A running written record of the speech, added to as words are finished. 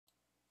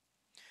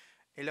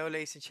Hello,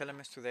 ladies and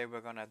gentlemen. Today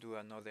we're gonna do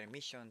another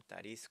mission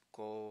that is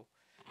called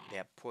the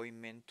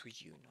appointment to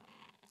Jeuno,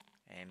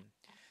 and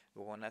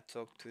we're gonna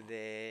talk to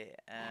the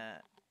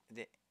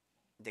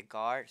the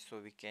guard so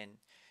we can.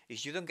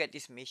 If you don't get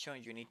this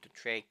mission, you need to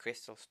trade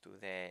crystals to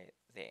the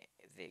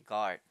the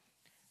guard,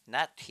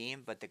 not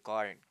him but the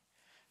guard.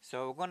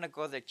 So we're gonna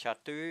go to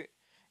chapter,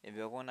 and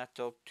we're gonna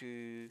talk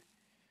to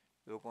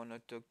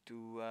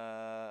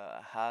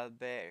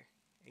Halbert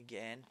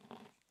again.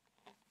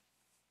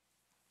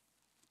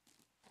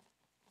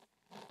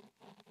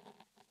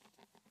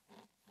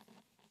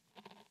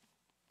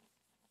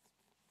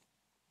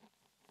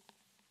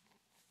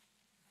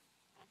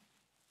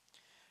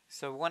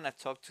 So we're gonna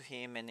talk to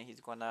him, and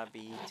he's gonna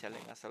be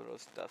telling us a lot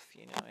of stuff,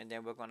 And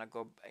then we're gonna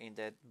go in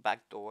the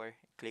back door,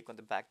 click on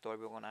the back door.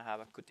 We're gonna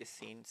have a cut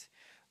scenes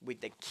with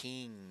the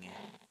king.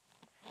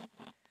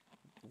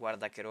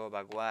 Guarda che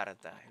roba,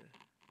 guarda.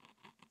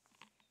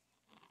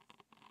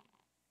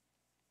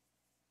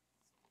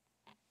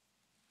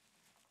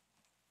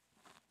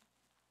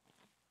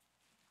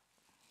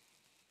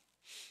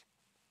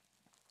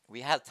 We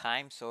have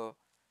time, so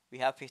we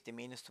have 50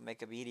 minutes to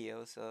make a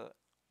video. So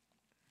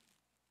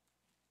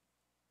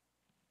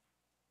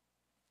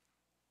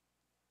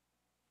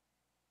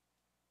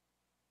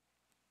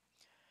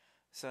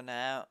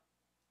now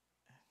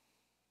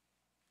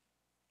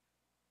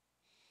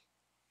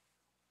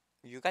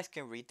you guys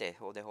can read the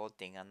whole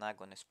thing. I'm not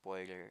gonna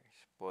spoiler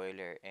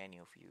any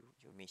of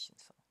your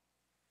missions. So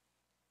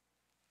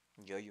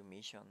enjoy your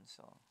mission.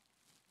 So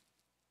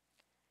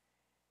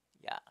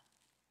yeah.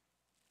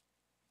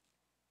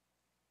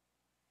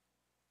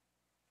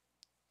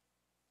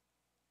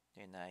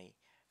 And I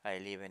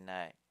live in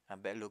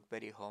look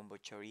very humble.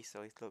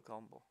 Chorizo is look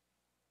humble.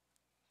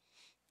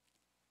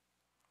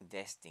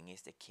 Destin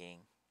is the king.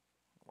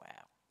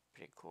 Wow,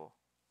 pretty cool.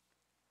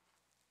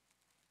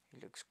 He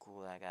looks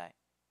cool, that guy.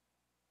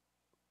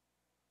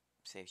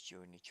 Says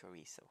Journey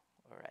Chorizo.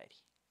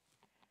 Alrighty.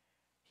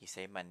 He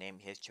said my name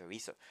is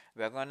Chorizo.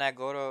 We're gonna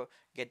go to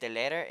get the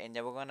letter, and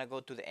then we're gonna go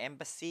to the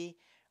embassy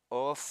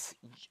of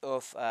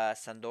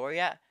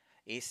Sandoria.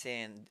 It's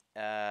in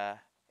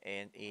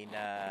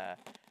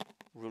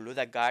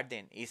Ruluda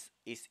Garden. Is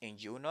in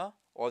Jeuno,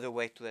 all the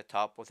way to the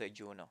top of the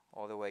Jeuno,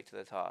 all the way to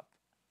the top.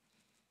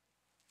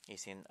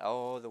 He's in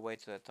all the way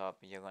to the top.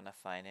 You're gonna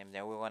find him.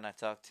 Then we're gonna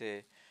talk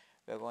to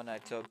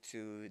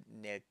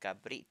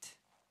Necabrit.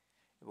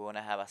 We're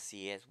gonna have a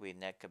CS with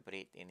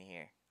Necabrit in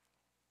here.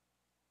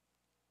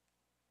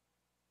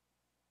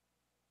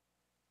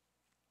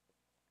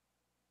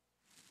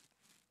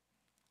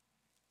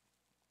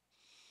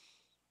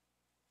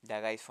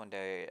 That guy's from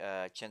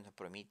the Centro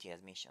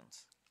Prometheus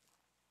missions.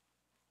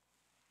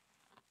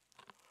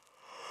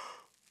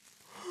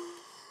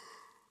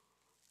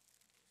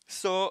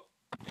 So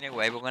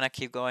anyway, we're gonna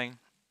keep going.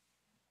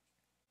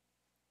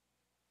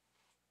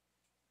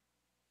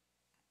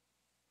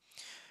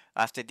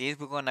 After this,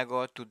 we're gonna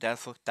go to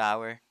Delphi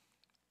Tower.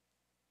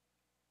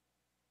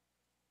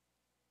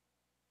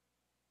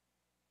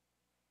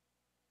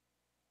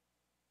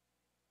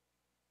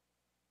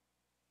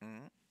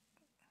 Mm.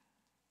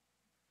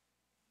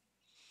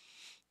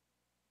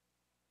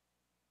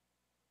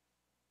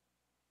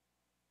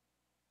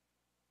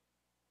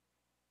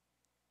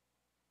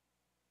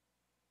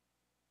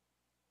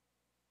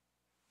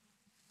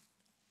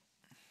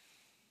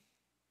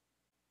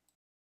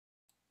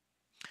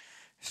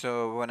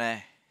 So we're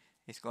gonna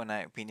it's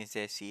gonna finish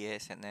the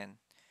CS,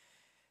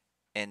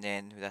 and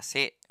then that's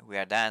it. We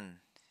are done.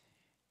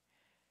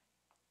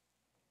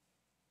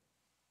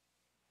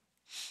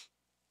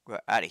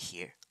 We're out of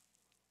here.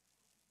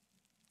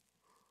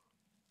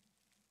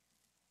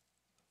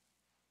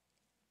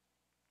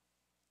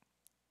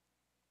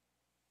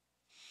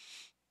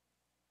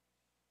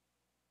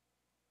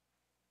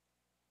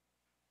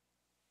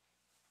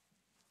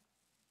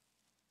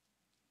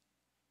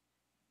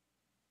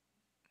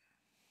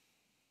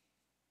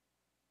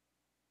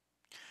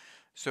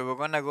 So we're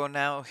gonna go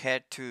now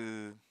head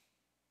to.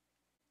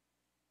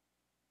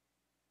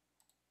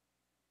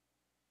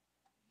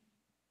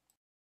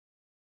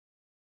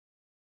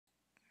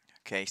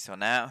 Okay, so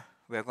now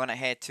we're gonna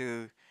head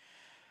to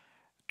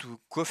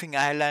Griffin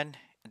Island,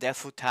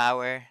 Delphi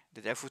Tower.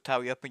 The Delphi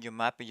Tower, you open your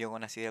map and you're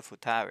gonna see Delphi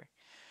Tower.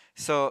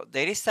 So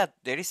there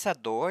is a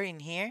door in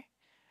here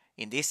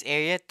in this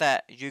area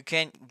that you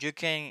can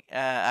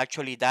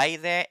actually die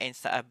there, and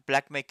a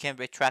blackmailer can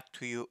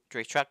retract you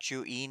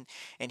in,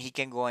 and he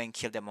can go and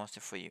kill the monster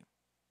for you.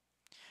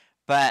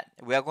 But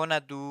we are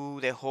gonna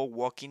do the whole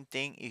walking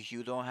thing if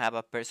you don't have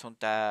a person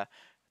that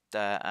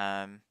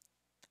that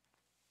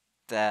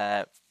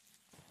that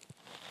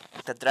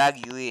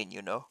drag you in.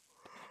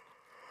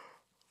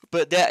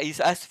 But there is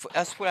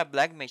as for a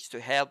black mage to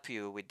help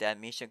you with that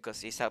mission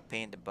because it's a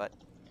pain in the butt.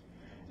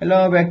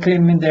 Hello, we're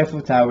climbing the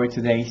Eiffel Tower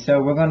today.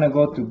 So we're gonna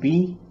go to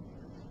B,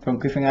 from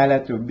Griffin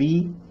Island to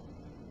B.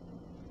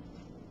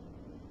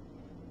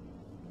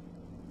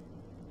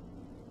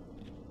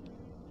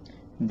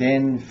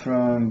 Then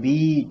from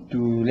B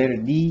to letter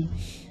D,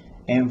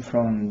 and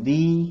from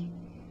D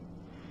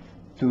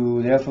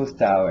to the Eiffel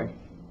Tower.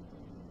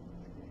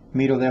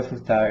 Middle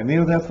Delphos Tower.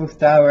 Middle Delphos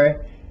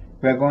Tower,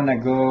 we're gonna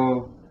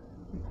go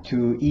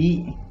to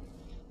E.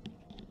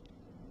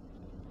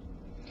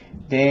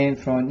 Then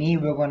from E,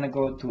 we're gonna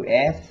go to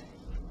F.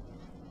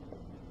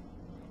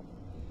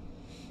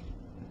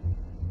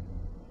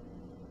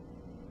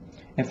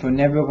 And from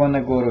there, we're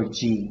gonna go to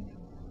G.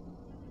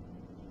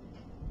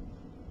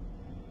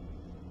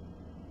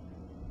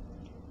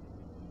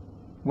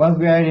 Once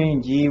we are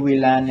in G, we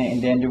land it,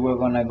 and then we're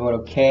gonna go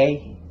to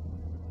K.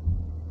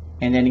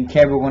 And then in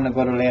K, we're gonna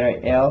go to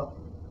letter L.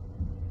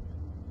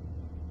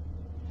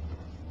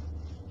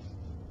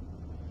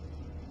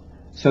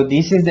 So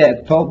this is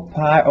the top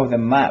part of the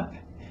map.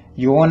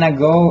 You wanna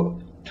go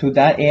to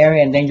that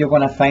area, and then you're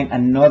gonna find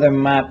another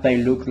map that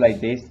looks like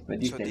this, but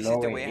this is So the this is the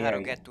lower way how to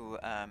area. get to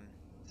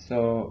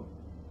So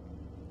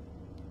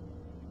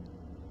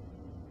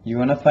you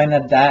wanna find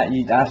that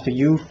after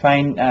you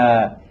find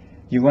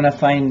you're gonna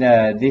find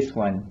this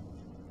one,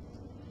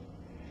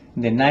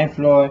 the ninth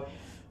floor,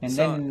 and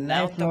then so the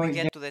now ninth that we floor.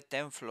 get to the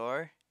 10th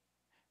floor,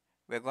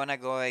 we're gonna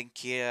go and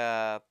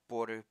kill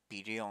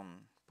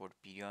Porpirion.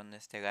 Porpirion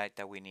is the guy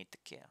that we need to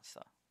kill,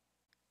 so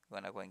we're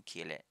gonna go and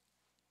kill it.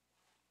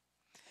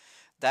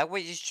 That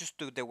way it's just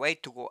the way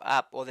to go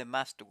up, or the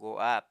maps to go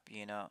up,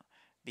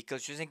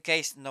 because just in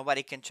case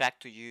nobody can track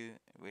to you,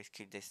 we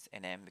kill this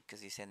NM because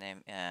this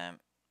NM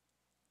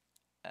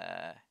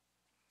uh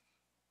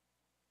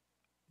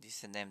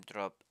this NM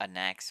drop an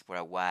axe for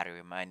a water.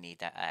 We might need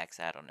that axe.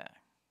 I don't know.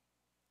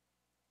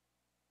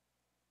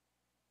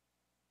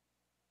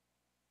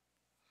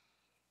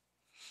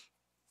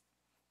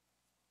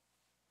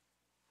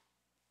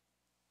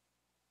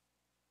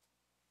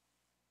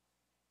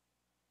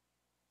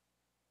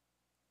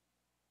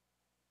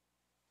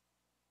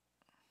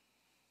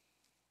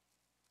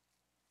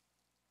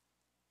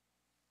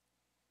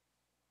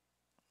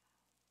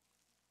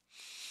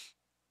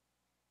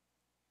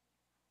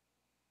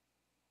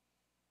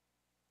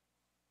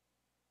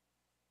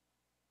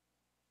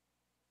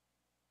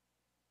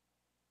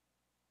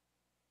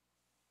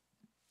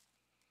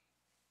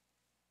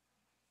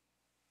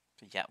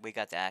 So yeah, we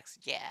got the axe.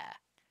 Yeah.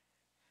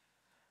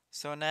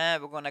 So now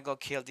we're gonna go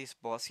kill this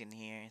boss in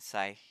here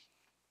inside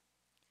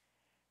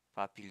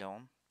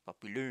Papillon.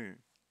 Papillon.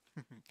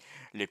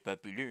 Le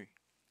Papillon.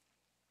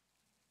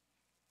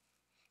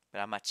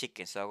 But I'm a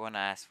chicken, so I'm gonna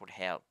ask for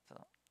help.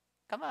 So,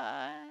 come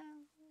on.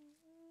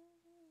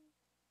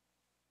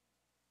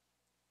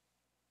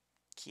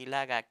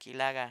 Kilaga,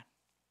 Kilaga.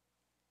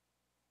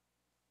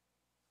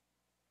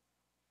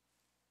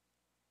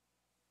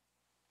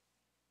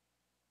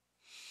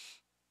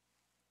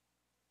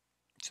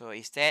 So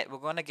instead, we're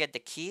gonna get the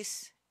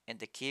keys, and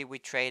the key we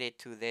trade it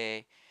to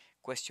the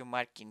question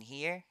mark in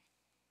here.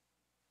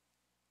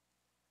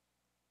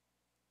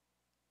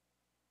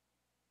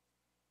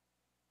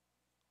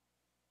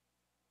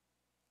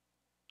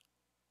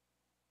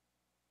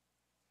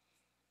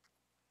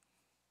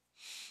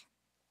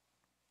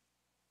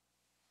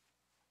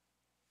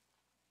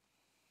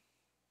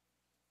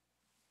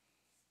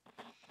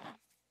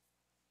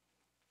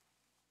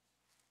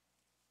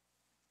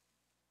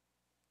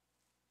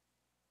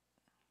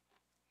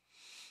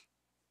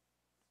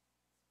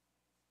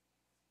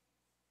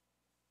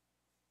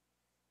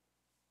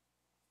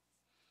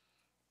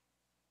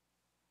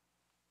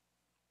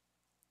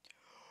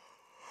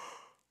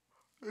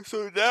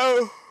 So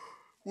now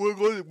we're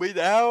going way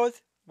down.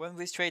 When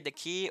we trade the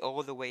key,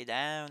 all the way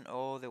down,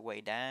 all the way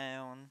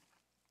down,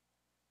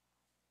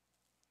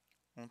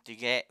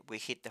 until we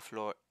hit the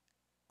floor.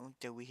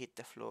 Until we hit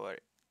the floor.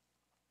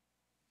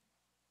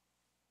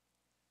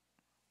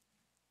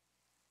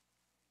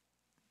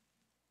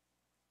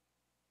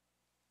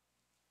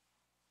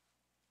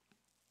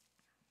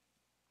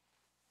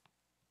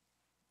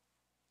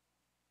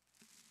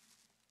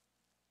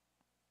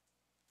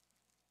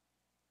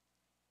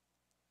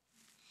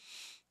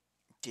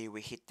 Till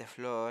we hit the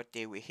floor.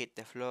 Till we hit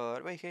the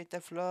floor. We hit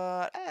the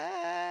floor.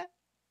 Ah!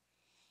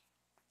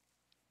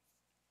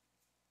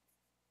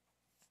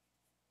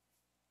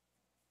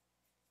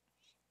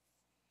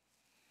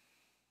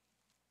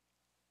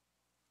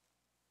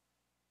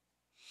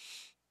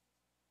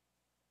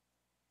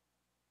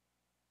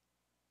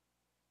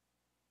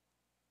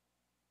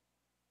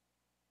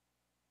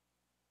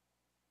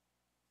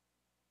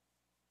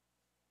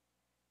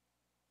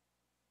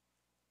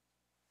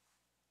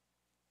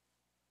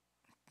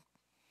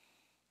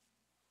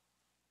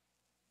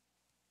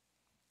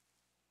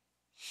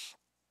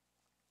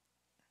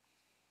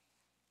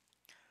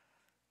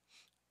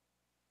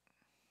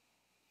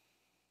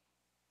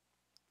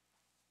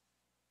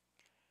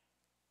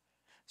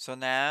 So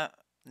now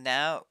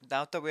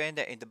that we're in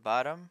the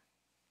bottom,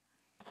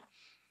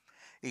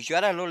 if you're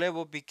at a low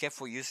level, be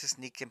careful. Use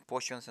sneaking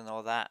potions and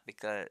all that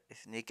because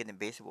it's sneaking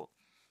invisible.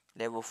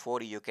 Level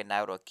 40 you can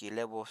aggro kill.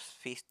 Level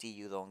 50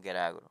 you don't get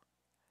aggro.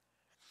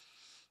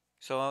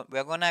 So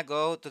we're gonna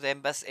go to the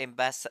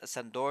Embass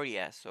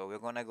Sandoria. So we're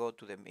gonna go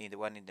to the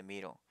one in the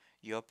middle.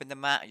 You open the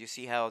map, you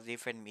see how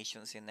different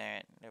missions in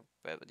there.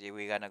 But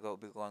we're gonna go.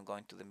 We're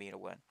going to the middle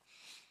one.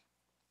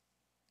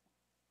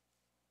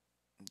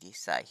 This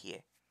side here.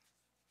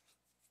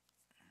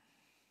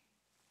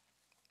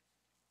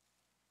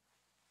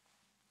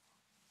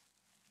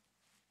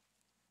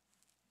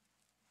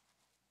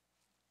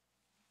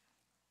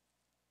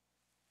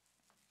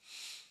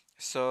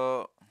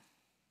 So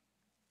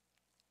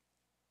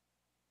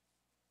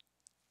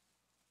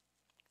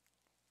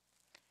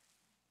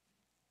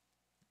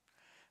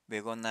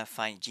we're gonna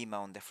find Jima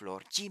on the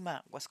floor.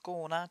 Jima, what's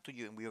going on to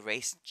you? And we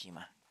race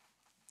Jima.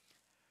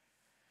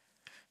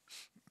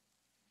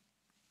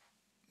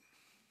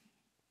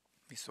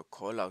 It's so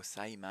cold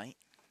outside, mate.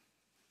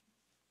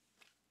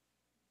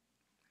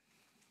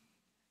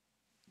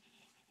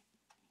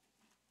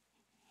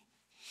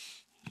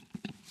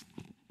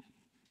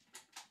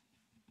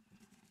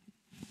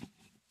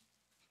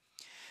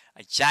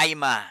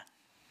 Jima.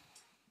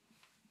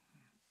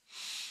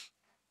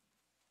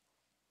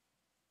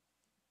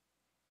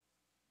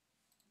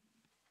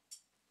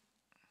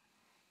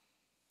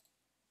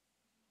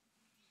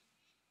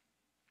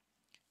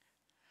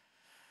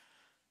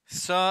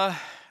 So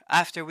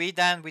after we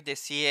done with the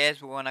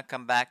CS, we wanna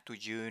come back to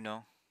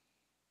Juno.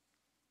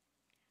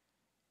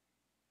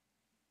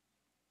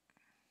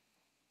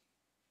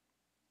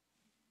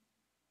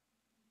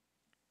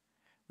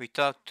 We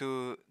talked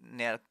to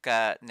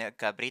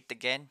Nelka Brit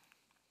again.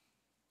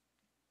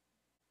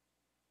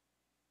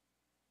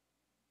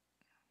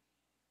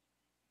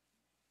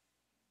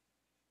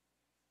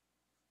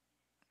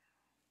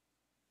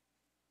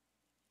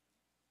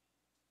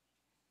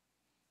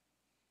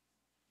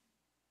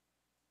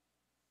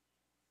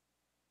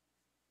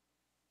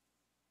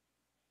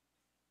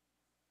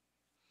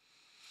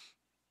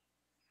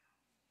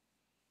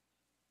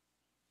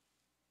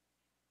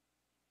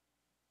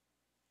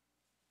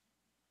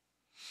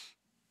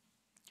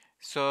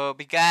 So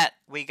we got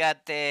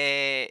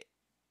the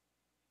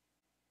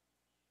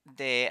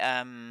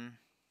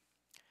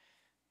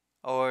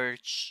our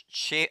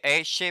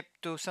airship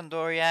to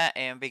Sandoria,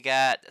 and we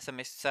got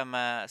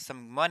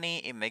some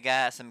money, and we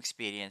got some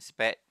experience.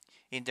 But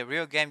in the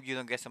real game, you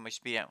don't get some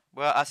experience.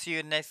 Well, I'll see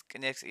you next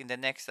in the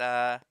next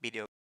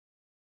video.